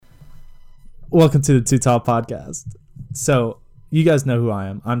Welcome to the Two Top Podcast. So, you guys know who I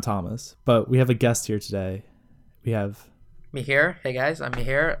am. I'm Thomas, but we have a guest here today. We have Mihir. Hey guys, I'm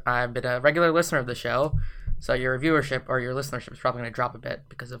Mihir. I've been a regular listener of the show, so your viewership or your listenership is probably going to drop a bit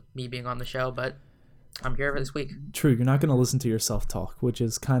because of me being on the show, but I'm here this week. True, you're not going to listen to yourself talk, which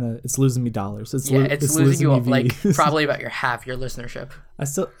is kind of, it's losing me dollars. It's losing you up like probably about half your listenership. I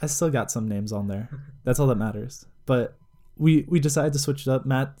still got some names on there. That's all that matters. But we decided to switch it up.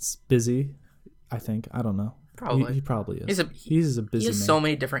 Matt's busy, I think. I don't know. Probably. He probably is. He's a busy He has man. so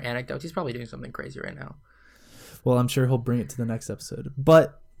many different anecdotes. He's probably doing something crazy right now. Well, I'm sure he'll bring it to the next episode.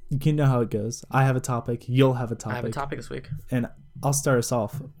 But you know how it goes. I have a topic. You'll have a topic. I have a topic this week. And I'll start us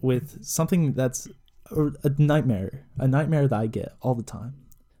off with something that's a nightmare that I get all the time.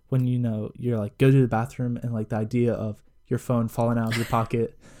 When, you're like, go to the bathroom and like the idea of your phone falling out of your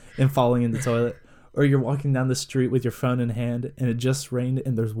pocket and falling in the toilet. Or you're walking down the street with your phone in hand and it just rained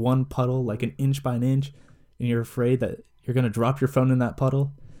and there's one puddle like an inch by an inch and you're afraid that you're going to drop your phone in that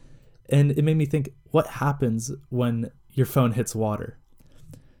puddle. And it made me think, what happens when your phone hits water?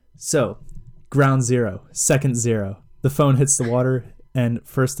 So, ground zero, second zero. The phone hits the water and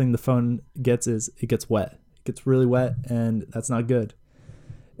first thing the phone gets is it gets wet. It gets really wet and that's not good.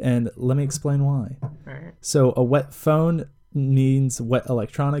 And let me explain why. All right. So, a wet phone means wet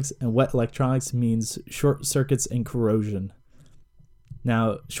electronics, and wet electronics means short circuits and corrosion.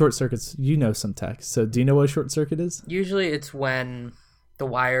 Now, short circuits, some tech. So do you know what a short circuit is? Usually it's when the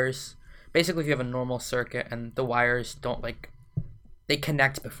wires, basically if you have a normal circuit and the wires don't they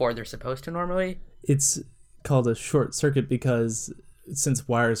connect before they're supposed to normally. It's called a short circuit because since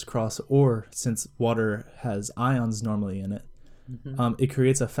wires cross or since water has ions normally in it, it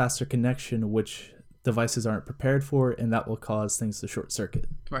creates a faster connection, which devices aren't prepared for, and that will cause things to short circuit.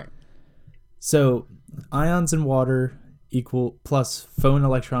 Right. So ions in water equal plus phone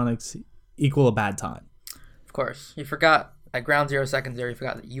electronics equal a bad time. Of course. You forgot at ground zero, second zero, you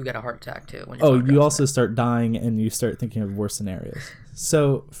forgot that you get a heart attack too. When you also start dying and you start thinking of worse scenarios.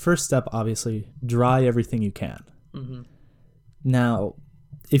 So first step, obviously, dry everything you can. Mm-hmm. Now,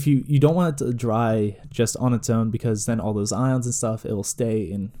 if you don't want it to dry just on its own because then all those ions and stuff, it will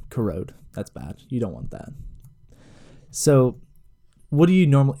stay and corrode. That's bad. You don't want that. So what do you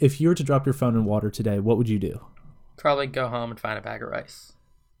normally, if you were to drop your phone in water today, what would you do? Probably go home and find a bag of rice.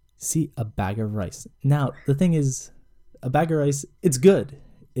 See, a bag of rice. Now, the thing is, a bag of rice, it's good.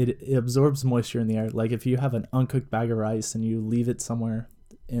 It absorbs moisture in the air. Like if you have an uncooked bag of rice and you leave it somewhere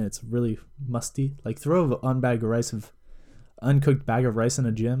and it's really musty, like throw an uncooked bag of rice in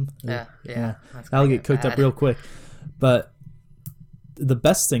a gym. Yeah. That'll get cooked up real quick. But the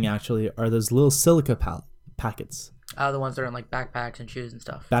best thing actually are those little silica packets. Oh, the ones that are in like backpacks and shoes and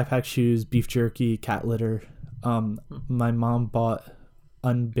stuff. Backpack shoes, beef jerky, cat litter. My mom bought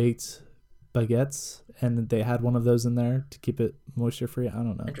unbaked baguettes and they had one of those in there to keep it moisture free. I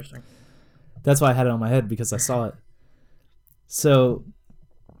don't know. Interesting. That's why I had it on my head, because I saw it. So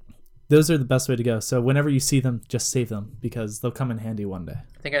those are the best way to go. So whenever you see them, just save them because they'll come in handy one day.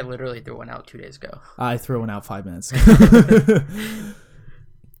 I think I literally threw one out 2 days ago. I threw one out 5 minutes ago.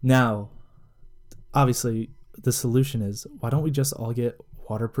 Now, obviously, the solution is, why don't we just all get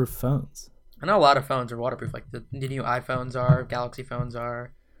waterproof phones? I know a lot of phones are waterproof. Like the new iPhones are, Galaxy phones are.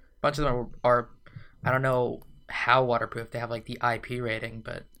 A bunch of them are I don't know how waterproof. They have like the IP rating,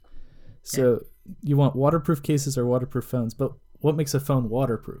 but... So you want waterproof cases or waterproof phones, but what makes a phone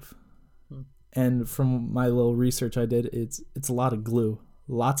waterproof? And from my little research I did, it's a lot of glue.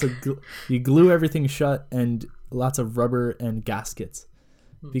 Lots of glue. You glue everything shut and lots of rubber and gaskets.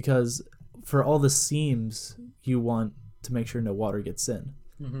 Because for all the seams, you want to make sure no water gets in.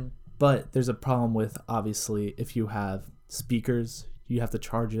 Mm-hmm. But there's a problem with, obviously, if you have speakers, you have to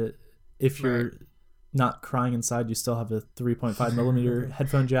charge it. If you're not crying inside, you still have a 3.5 millimeter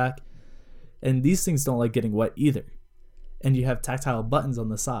headphone jack. And these things don't like getting wet either. And you have tactile buttons on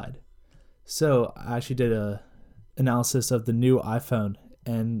the side. So I actually did a analysis of the new iPhone,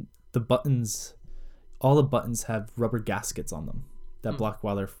 and the buttons, all the buttons have rubber gaskets on them that block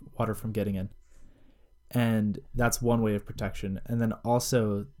water from getting in. And that's one way of protection. And then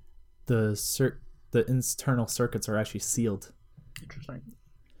also the internal circuits are actually sealed. Interesting.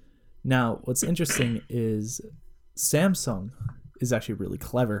 Now, what's interesting is Samsung is actually really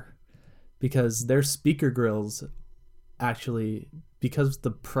clever because their speaker grills actually, because the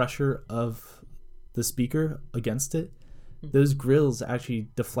pressure of the speaker against it, those grills actually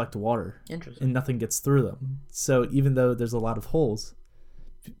deflect water. Interesting. And nothing gets through them. So even though there's a lot of holes,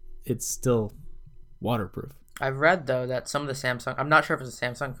 it's still waterproof. I've read though that some of the Samsung, I'm not sure if it's a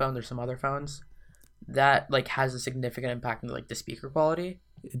Samsung phone, there's some other phones that like has a significant impact on like the speaker quality.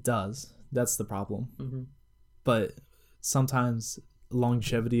 It does. That's the problem. Mm-hmm. But sometimes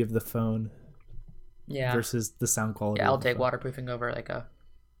longevity of the phone versus the sound quality. Yeah, I'll take waterproofing over like a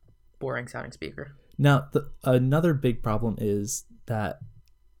boring sounding speaker. Now, another big problem is that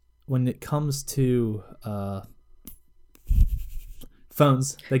when it comes to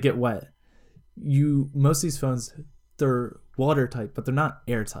phones that get wet, most of these phones, they're watertight, but they're not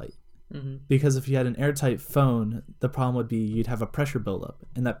airtight. Mm-hmm. Because if you had an airtight phone, the problem would be you'd have a pressure buildup,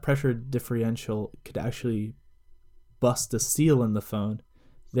 and that pressure differential could actually bust a seal in the phone,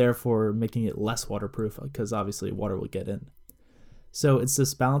 therefore making it less waterproof, because obviously water will get in. So it's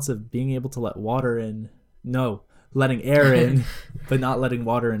this balance of being able to let water in, letting air in, but not letting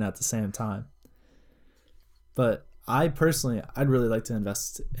water in at the same time. But I'd really like to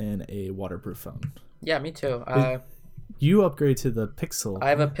invest in a waterproof phone. Yeah, me too. You upgrade to the Pixel. I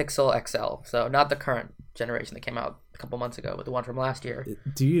have a Pixel XL, so not the current generation that came out a couple months ago, but the one from last year.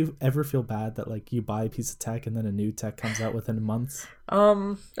 Do you ever feel bad that like you buy a piece of tech and then a new tech comes out within months?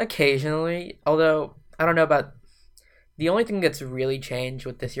 Occasionally. Although I don't know about. The only thing that's really changed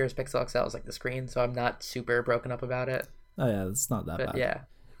with this year's Pixel XL is like the screen, so I'm not super broken up about it. Oh yeah, it's not that bad. Yeah,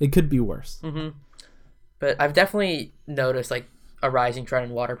 it could be worse. Mm-hmm. But I've definitely noticed like a rising trend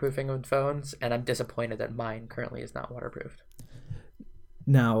in waterproofing of phones, and I'm disappointed that mine currently is not waterproofed.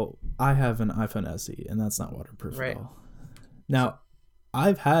 Now, I have an iPhone SE, and that's not waterproof right. at all. Now,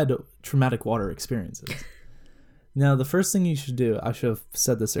 I've had traumatic water experiences. Now, the first thing you should do, I should have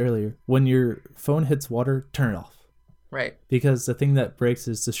said this earlier, when your phone hits water, turn it off. Right. Because the thing that breaks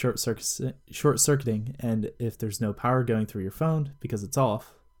is the short circuiting, and if there's no power going through your phone because it's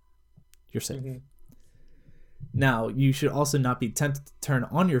off, you're safe. Mm-hmm. Now, you should also not be tempted to turn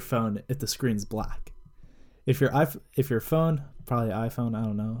on your phone if the screen's black. If your phone, probably iPhone, I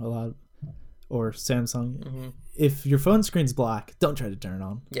don't know, a lot, or Samsung, mm-hmm. if your phone screen's black, don't try to turn it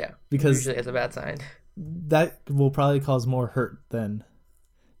on. Yeah, because usually it's a bad sign. That will probably cause more hurt than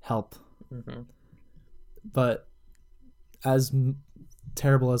help. Mm-hmm. But as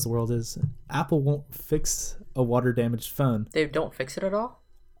terrible as the world is, Apple won't fix a water-damaged phone. They don't fix it at all?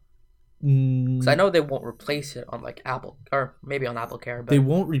 Because I know they won't replace it on like Apple, or maybe on AppleCare. But they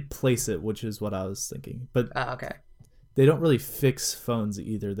won't replace it, which is what I was thinking. But okay. They don't really fix phones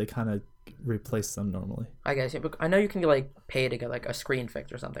either. They kind of replace them normally. I guess. Yeah, I know you can like pay to get like a screen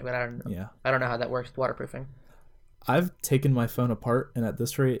fixed or something, but I don't know. Yeah. I don't know how that works with waterproofing. I've taken my phone apart, and at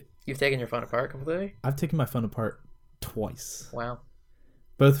this rate... You've taken your phone apart completely? I've taken my phone apart twice. Wow.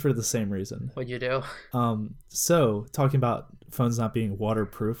 Both for the same reason. What'd you do? So, talking about phones not being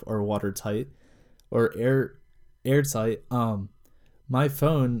waterproof or watertight or airtight, my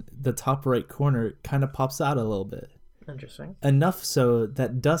phone, the top right corner, kind of pops out a little bit. Interesting. Enough so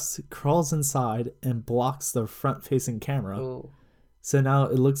that dust crawls inside and blocks the front-facing camera. Ooh. So now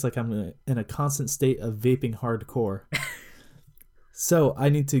it looks like I'm in a constant state of vaping hardcore. So I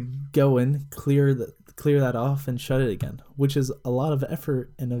need to go in, clear that off, and shut it again, which is a lot of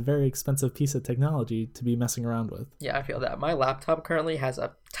effort and a very expensive piece of technology to be messing around with. Yeah, I feel that. My laptop currently has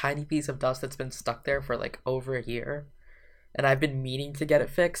a tiny piece of dust that's been stuck there for like over a year, and I've been meaning to get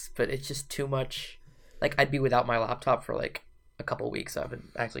it fixed, but it's just too much. Like, I'd be without my laptop for like a couple weeks, so I haven't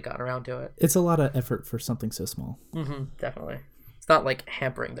actually gotten around to it. It's a lot of effort for something so small. Mm-hmm, definitely. It's not like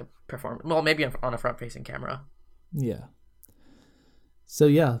hampering the performance. Well, maybe on a front-facing camera. Yeah. So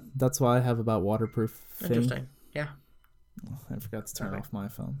yeah, that's why I have about waterproof thing. Interesting. Yeah. Oh, I forgot to turn off my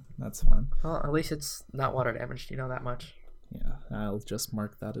phone. That's fine. Well, at least it's not water damaged. You know that much. Yeah, I'll just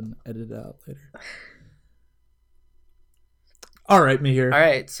mark that and edit it out later. All right, Mihir. All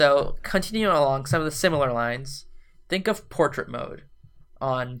right, so continuing along some of the similar lines, think of portrait mode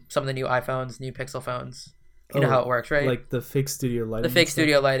on some of the new iPhones, new Pixel phones. You know how it works, right? Like the fake studio lighting. The fake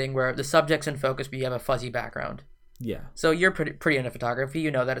studio lighting where the subject's in focus, but you have a fuzzy background. Yeah. So you're pretty into photography.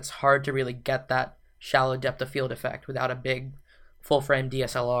 You know that it's hard to really get that shallow depth of field effect without a big full-frame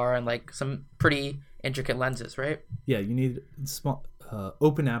DSLR and like some pretty intricate lenses, right? Yeah, you need small,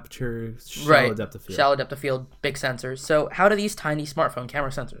 open aperture, shallow depth of field. Shallow depth of field, big sensors. So how do these tiny smartphone camera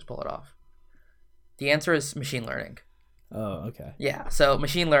sensors pull it off? The answer is machine learning. Oh, okay. Yeah, so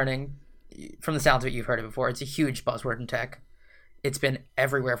machine learning, from the sounds of it, you've heard it before. It's a huge buzzword in tech. It's been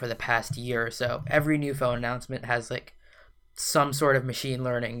everywhere for the past year or so. Every new phone announcement has like some sort of machine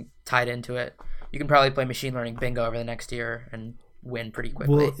learning tied into it. You can probably play machine learning bingo over the next year and win pretty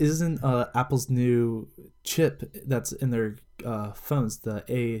quickly. Well, isn't Apple's new chip that's in their phones, the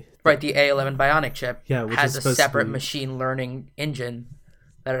A11 Bionic chip, which has a separate machine learning engine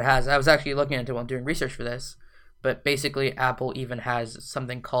that it has. I was actually looking into it while doing research for this, but basically Apple even has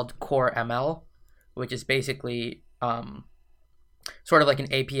something called Core ML, which is basically sort of like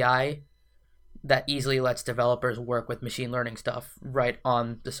an API that easily lets developers work with machine learning stuff right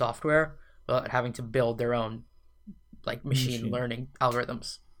on the software without having to build their own like machine learning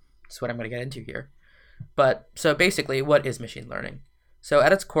algorithms. That's what I'm going to get into here. But so basically, what is machine learning? So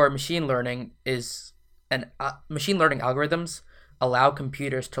at its core, machine learning machine learning algorithms allow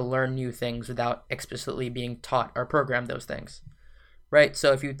computers to learn new things without explicitly being taught or programmed those things, right?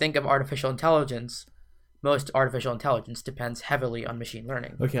 So if you think of artificial intelligence, most artificial intelligence depends heavily on machine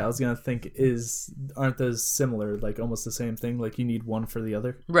learning. Okay, I was gonna think, aren't those similar, like almost the same thing? Like you need one for the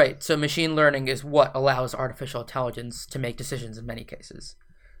other? Right, so machine learning is what allows artificial intelligence to make decisions in many cases.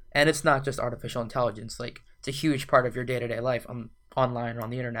 And it's not just artificial intelligence, like it's a huge part of your day-to-day life online or on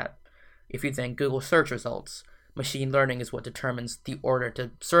the internet. If you think Google search results, machine learning is what determines the order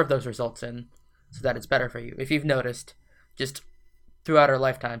to serve those results in so that it's better for you. If you've noticed, just throughout our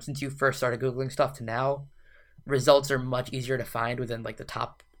lifetime, since you first started Googling stuff to now, results are much easier to find within like the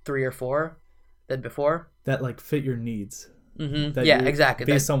top 3 or 4 than before. That like fit your needs. Mm-hmm. Yeah, exactly.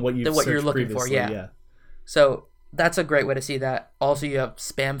 Based on what you're looking for. Yeah. So that's a great way to see that. Also, you have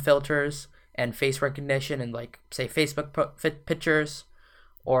spam filters and face recognition and like say Facebook pictures,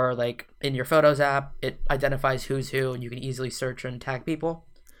 or like in your Photos app, it identifies who's who and you can easily search and tag people.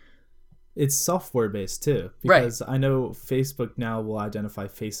 It's software based too, because I know Facebook now will identify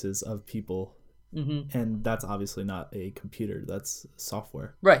faces of people, and that's obviously not a computer, that's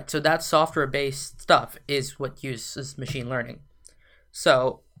software. Right, so that software based stuff is what uses machine learning.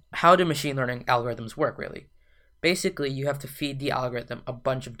 So how do machine learning algorithms work really? Basically, you have to feed the algorithm a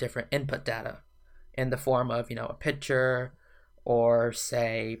bunch of different input data in the form of, a picture or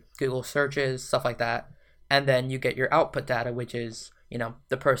say Google searches, stuff like that. And then you get your output data, which is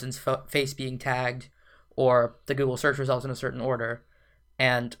the person's face being tagged or the Google search results in a certain order.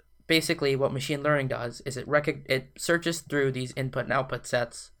 And basically what machine learning does is it searches through these input and output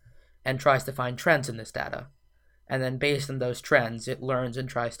sets and tries to find trends in this data. And then based on those trends, it learns and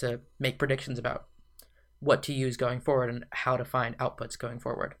tries to make predictions about what to use going forward and how to find outputs going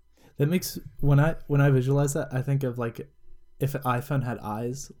forward. That makes, when I visualize that, I think of like if an iPhone had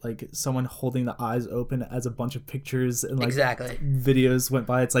eyes, like someone holding the eyes open as a bunch of pictures and like exactly. videos went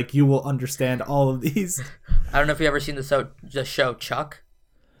by. It's like you will understand all of these. I don't know if you've ever seen the show Chuck.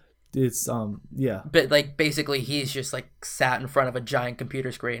 It's yeah. But like basically he's just like sat in front of a giant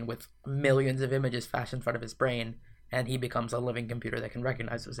computer screen with millions of images flashed in front of his brain, and he becomes a living computer that can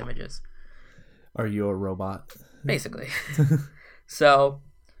recognize those images. Are you a robot? Basically. So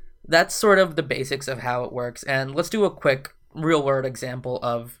that's sort of the basics of how it works, and let's do a quick real world example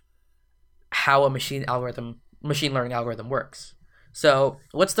of how a machine learning algorithm works. So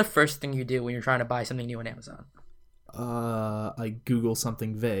what's the first thing you do when you're trying to buy something new on Amazon? I Google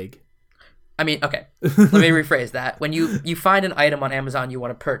something vague. I mean, okay, let me rephrase that. When you find an item on Amazon you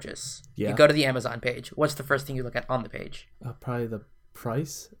want to purchase, you go to the Amazon page. What's the first thing you look at on the page? Probably the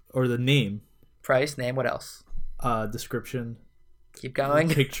price or the name. Price, name, what else? Description. Keep going.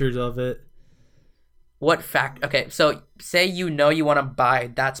 Pictures of it. Okay, so say you want to buy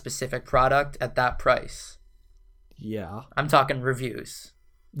that specific product at that price. Yeah. I'm talking reviews.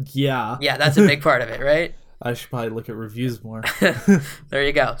 Yeah. Yeah, that's a big part of it, right? I should probably look at reviews more. There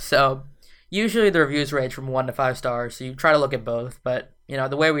you go. So usually the reviews range from 1 to 5 stars, so you try to look at both, but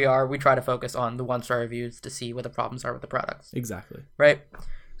the way we try to focus on the 1-star reviews to see what the problems are with the products. Exactly. Right?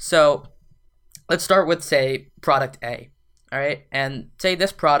 So let's start with, say, product A. All right, and say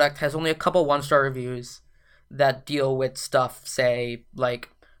this product has only a couple 1-star reviews that deal with stuff, say, like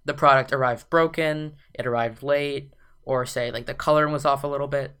the product arrived broken, it arrived late, or say, like the coloring was off a little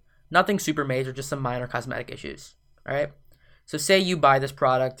bit. Nothing super major, just some minor cosmetic issues. All right, so say you buy this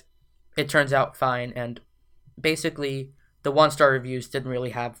product, it turns out fine, and basically the 1-star reviews didn't really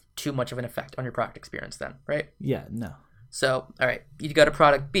have too much of an effect on your product experience then, right? Yeah, no. So, all right, you go to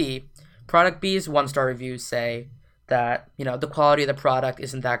product B. Product B's 1-star reviews say that the quality of the product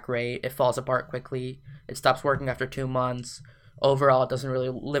isn't that great, it falls apart quickly, it stops working after 2 months, overall it doesn't really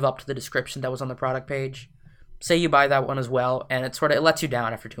live up to the description that was on the product page. Say you buy that one as well, and it lets you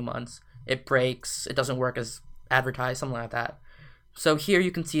down after 2 months, it breaks, it doesn't work as advertised, something like that. So here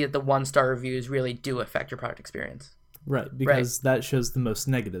you can see that the 1-star reviews really do affect your product experience. Right, because that shows the most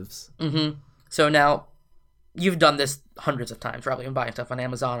negatives. So now you've done this hundreds of times, probably been buying stuff on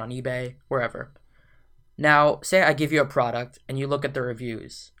Amazon, on eBay, wherever. Now, say I give you a product and you look at the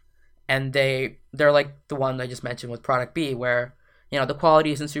reviews, and they're like the one I just mentioned with product B, where the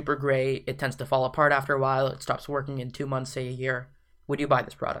quality isn't super great, it tends to fall apart after a while, it stops working in 2 months, say a year. Would you buy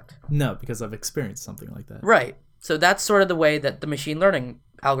this product? No, because I've experienced something like that. Right. So that's sort of the way that the machine learning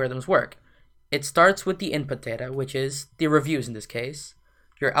algorithms work. It starts with the input data, which is the reviews in this case,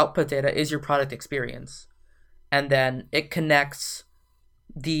 your output data is your product experience. And then it connects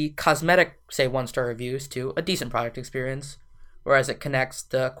the cosmetic, say, 1-star reviews to a decent product experience, whereas it connects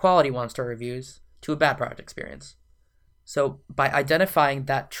the quality 1-star reviews to a bad product experience. So by identifying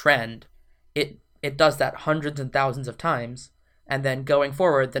that trend, it does that hundreds and thousands of times, and then going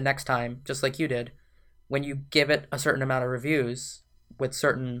forward the next time, just like you did, when you give it a certain amount of reviews with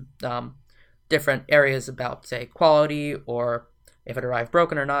certain different areas about, say, quality or if it arrived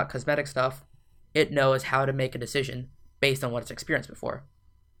broken or not, cosmetic stuff, it knows how to make a decision based on what it's experienced before.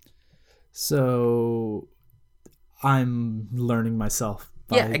 So I'm learning myself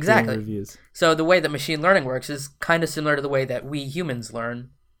by Yeah, exactly. doing reviews. So the way that machine learning works is kind of similar to the way that we humans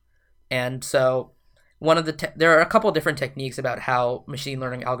learn. And so there are a couple of different techniques about how machine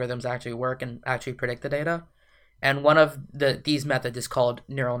learning algorithms actually work and actually predict the data. And one of these methods is called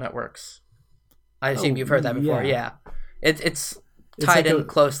neural networks. I assume you've heard that before. Yeah. It's tied in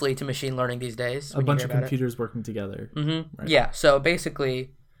closely to machine learning these days. A bunch of computers working together. Mm-hmm. Right? Yeah. So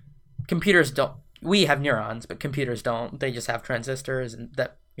basically, computers don't. We have neurons, but computers don't. They just have transistors and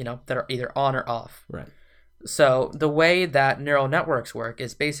that are either on or off. Right. So the way that neural networks work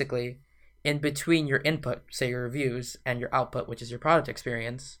is basically in between your input, say your reviews, and your output, which is your product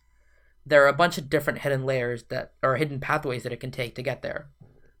experience, there are a bunch of different hidden layers or hidden pathways that it can take to get there.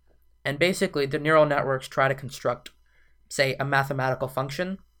 And basically, the neural networks try to construct, say, a mathematical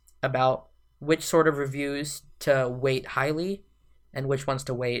function about which sort of reviews to weight highly and which ones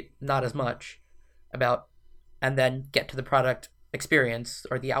to weight not as much and then get to the product experience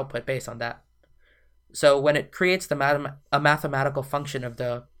or the output based on that. So when it creates a mathematical function of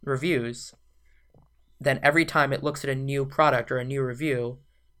the reviews, then every time it looks at a new product or a new review,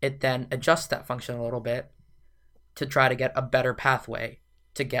 it then adjusts that function a little bit to try to get a better pathway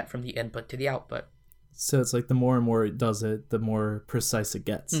to get from the input to the output. So it's like the more and more it does it, the more precise it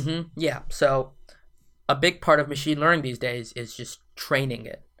gets. Mm-hmm. Yeah. So a big part of machine learning these days is just training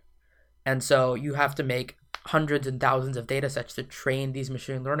it. And so you have to make hundreds and thousands of data sets to train these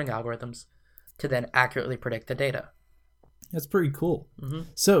machine learning algorithms to then accurately predict the data. That's pretty cool. Mm-hmm.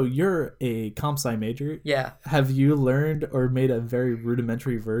 So you're a comp sci major. Yeah. Have you learned or made a very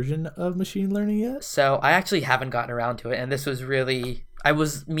rudimentary version of machine learning yet? So I actually haven't gotten around to it, and this was really I've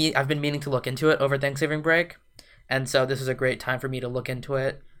been meaning to look into it over Thanksgiving break, and so this is a great time for me to look into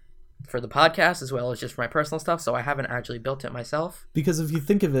it for the podcast as well as just for my personal stuff. So I haven't actually built it myself. Because if you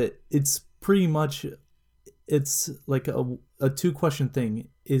think of it, it's pretty much like a 2-question thing.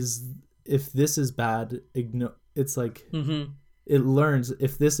 Is if this is bad, it's like it learns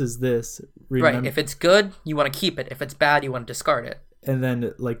if this is this. Right. If it's good, you want to keep it. If it's bad, you want to discard it. And then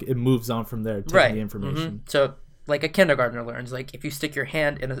it moves on from there, taking the information. Mm-hmm. So like a kindergartner learns, like if you stick your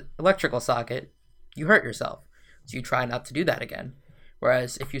hand in an electrical socket, you hurt yourself. So you try not to do that again.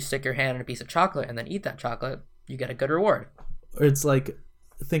 Whereas if you stick your hand in a piece of chocolate and then eat that chocolate, you get a good reward. Or it's like,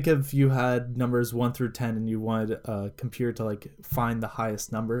 think if you had numbers 1 through 10 and you wanted a computer to find the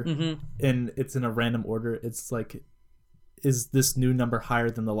highest number, and it's in a random order. It's like, is this new number higher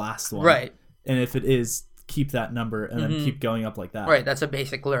than the last one? Right. And if it is, keep that number and then keep going up like that. Right. That's a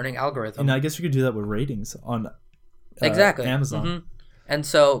basic learning algorithm. And I guess you could do that with ratings on exactly Amazon. Mm-hmm. And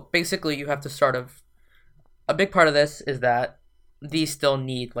so basically you have to a big part of this is that these still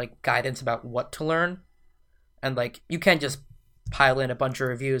need guidance about what to learn. And you can't just pile in a bunch of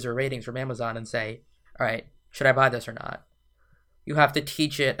reviews or ratings from Amazon and say, all right, should I buy this or not? You have to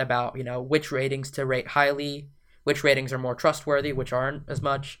teach it about, which ratings to rate highly, which ratings are more trustworthy, which aren't as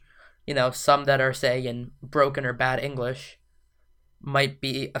much. Some that are, say, in broken or bad English might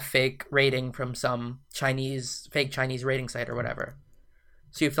be a fake rating from some fake Chinese rating site or whatever.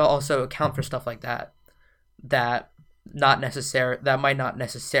 So you have to also account for stuff like that might not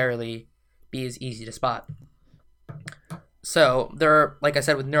necessarily be as easy to spot. So there are, like I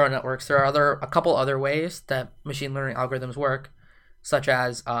said, with neural networks, there are a couple other ways that machine learning algorithms work, such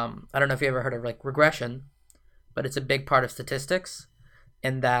as I don't know if you ever heard of regression, but it's a big part of statistics,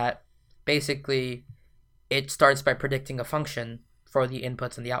 in that basically it starts by predicting a function for the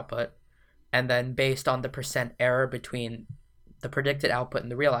inputs and the output, and then based on the percent error between the predicted output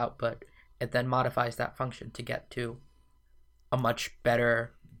and the real output, it then modifies that function to get to a much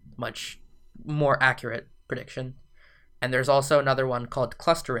better, much more accurate prediction. And there's also another one called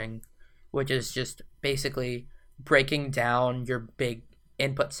clustering, which is just basically breaking down your big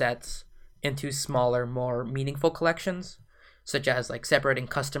input sets into smaller, more meaningful collections, such as separating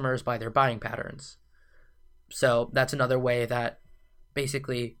customers by their buying patterns. So that's another way that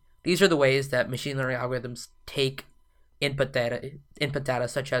basically these are the ways that machine learning algorithms take input data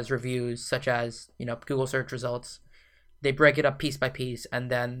such as reviews, such as Google search results, they break it up piece by piece, and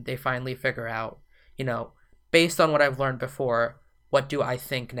then they finally figure out, based on what I've learned before, what do I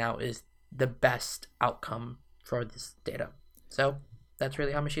think now is the best outcome for this data. So that's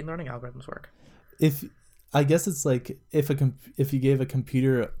really how machine learning algorithms work. I guess it's like if you gave a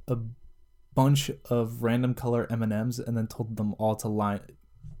computer a bunch of random color M&Ms and then told them all to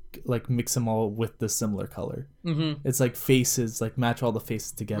mix them all with the similar color. Mm-hmm. It's like faces, like match all the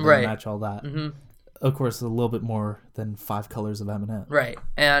faces together, right. Match all that. Mm-hmm. Of course, a little bit more than 5 colors of M&M. Right.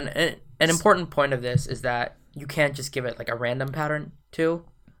 And an important point of this is that you can't just give it like a random pattern too.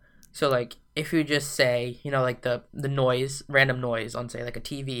 So like if you just say, like the noise, random noise on say like a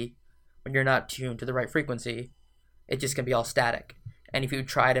TV, when you're not tuned to the right frequency, it's just gonna be all static. And if you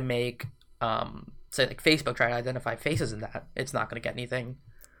try to make say like Facebook try to identify faces in that, it's not gonna get anything,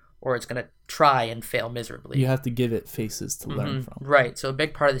 or it's gonna try and fail miserably. You have to give it faces to learn from. Right. So a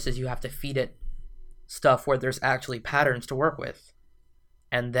big part of this is you have to feed it stuff where there's actually patterns to work with,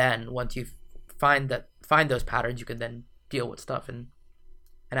 and then once you find those patterns, you can then deal with stuff and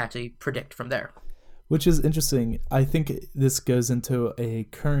actually predict from there. Which is interesting. I think this goes into a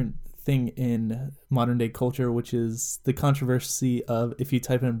current thing in modern day culture, which is the controversy of if you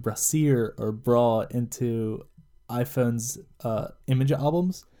type in brassiere or bra into iPhone's image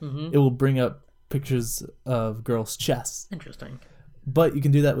albums, it will bring up pictures of girls' chests. Interesting. But you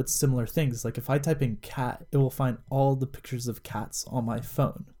can do that with similar things. Like if I type in cat, it will find all the pictures of cats on my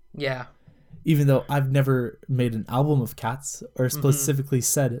phone. Yeah. Even though I've never made an album of cats or specifically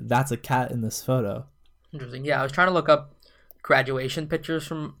said that's a cat in this photo. Interesting. Yeah, I was trying to look up graduation pictures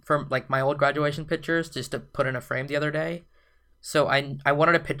from like my old graduation pictures just to put in a frame the other day. So I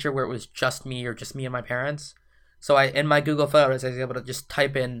wanted a picture where it was just me or just me and my parents. So in my Google Photos, I was able to just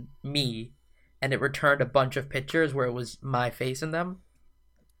type in me, and it returned a bunch of pictures where it was my face in them.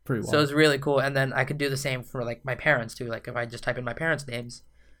 Pretty wild. So it was really cool. And then I could do the same for like my parents too. Like if I just type in my parents' names,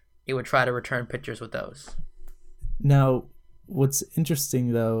 it would try to return pictures with those. Now, what's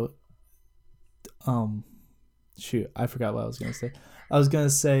interesting though, I forgot what I was going to say. I was going to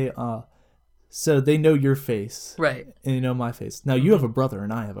say, so they know your face. Right. And they know my face. Now, you have a brother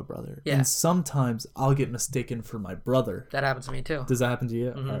and I have a brother. Yeah. And sometimes I'll get mistaken for my brother. That happens to me too. Does that happen to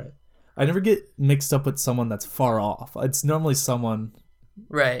you? Mm-hmm. All right. I never get mixed up with someone that's far off. It's normally someone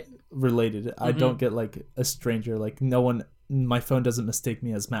related. I don't get like a stranger. Like no one, my phone doesn't mistake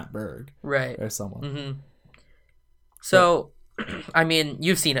me as Matt Berg. Right. Or someone. Mm-hmm. So, I mean,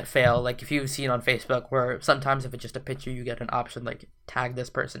 you've seen it fail. Like if you've seen on Facebook where sometimes if it's just a picture, you get an option like tag this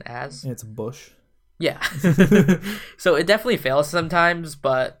person as. And it's a bush. Yeah. So it definitely fails sometimes,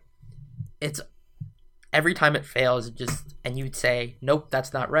 but it's every time it fails, and you'd say, nope,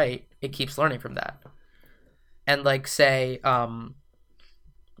 that's not right. It keeps learning from that. And like say,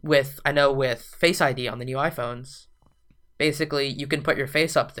 with Face ID on the new iPhones, basically you can put your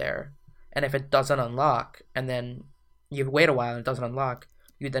face up there, and if it doesn't unlock, and then you wait a while and it doesn't unlock,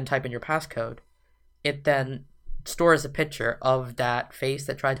 you then type in your passcode. It then stores a picture of that face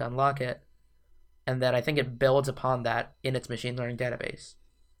that tried to unlock it, and then I think it builds upon that in its machine learning database.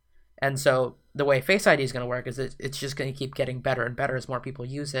 And so the way Face ID is going to work is it's just going to keep getting better and better as more people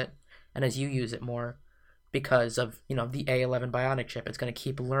use it, and as you use it more, because of the A11 Bionic chip. It's going to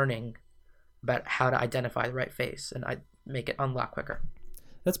keep learning about how to identify the right face and make it unlock quicker.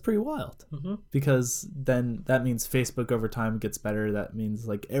 That's pretty wild, because then that means Facebook over time gets better. That means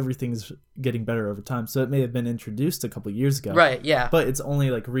like everything's getting better over time. So it may have been introduced a couple years ago, right? Yeah, but it's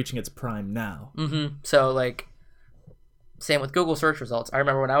only like reaching its prime now. So like, same with Google search results. I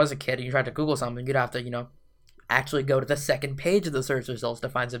remember when I was a kid and you tried to Google something, you'd have to actually go to the second page of the search results to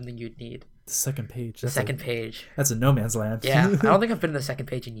find something you'd need. The second page. The second page. That's a no man's land. Yeah, I don't think I've been in the second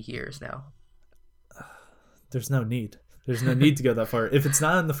page in years now. There's no need. There's no need to go that far. If it's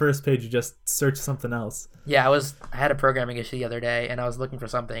not on the first page, you just search something else. Yeah, I had a programming issue the other day, and I was looking for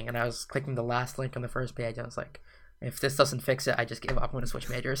something, and I was clicking the last link on the first page, and I was like, if this doesn't fix it, I just give up. I'm going to switch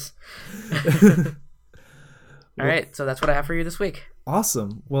majors. All right, so that's what I have for you this week.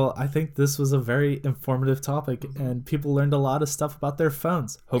 Awesome. Well, I think this was a very informative topic, and people learned a lot of stuff about their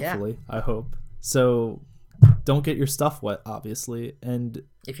phones, hopefully. Yeah. I hope. So don't get your stuff wet, obviously. And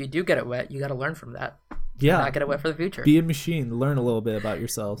if you do get it wet, you got to learn from that. Yeah. Not get it wet for the future. Be a machine. Learn a little bit about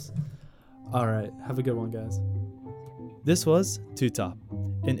yourselves. All right. Have a good one, guys. This was Two Top,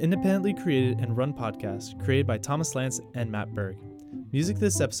 an independently created and run podcast created by Thomas Lance and Matt Berg. Music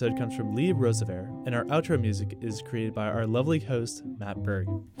this episode comes from Lee Roosevelt, and our outro music is created by our lovely host, Matt Berg.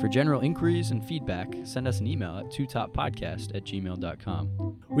 For general inquiries and feedback, send us an email at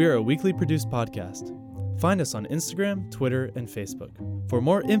twotoppodcast@gmail.com. We are a weekly produced podcast. Find us on Instagram, Twitter, and Facebook. For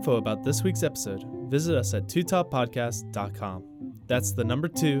more info about this week's episode, visit us at twotoppodcast.com. That's the number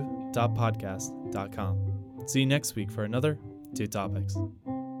 2.podcast.com. See you next week for another Two Topics.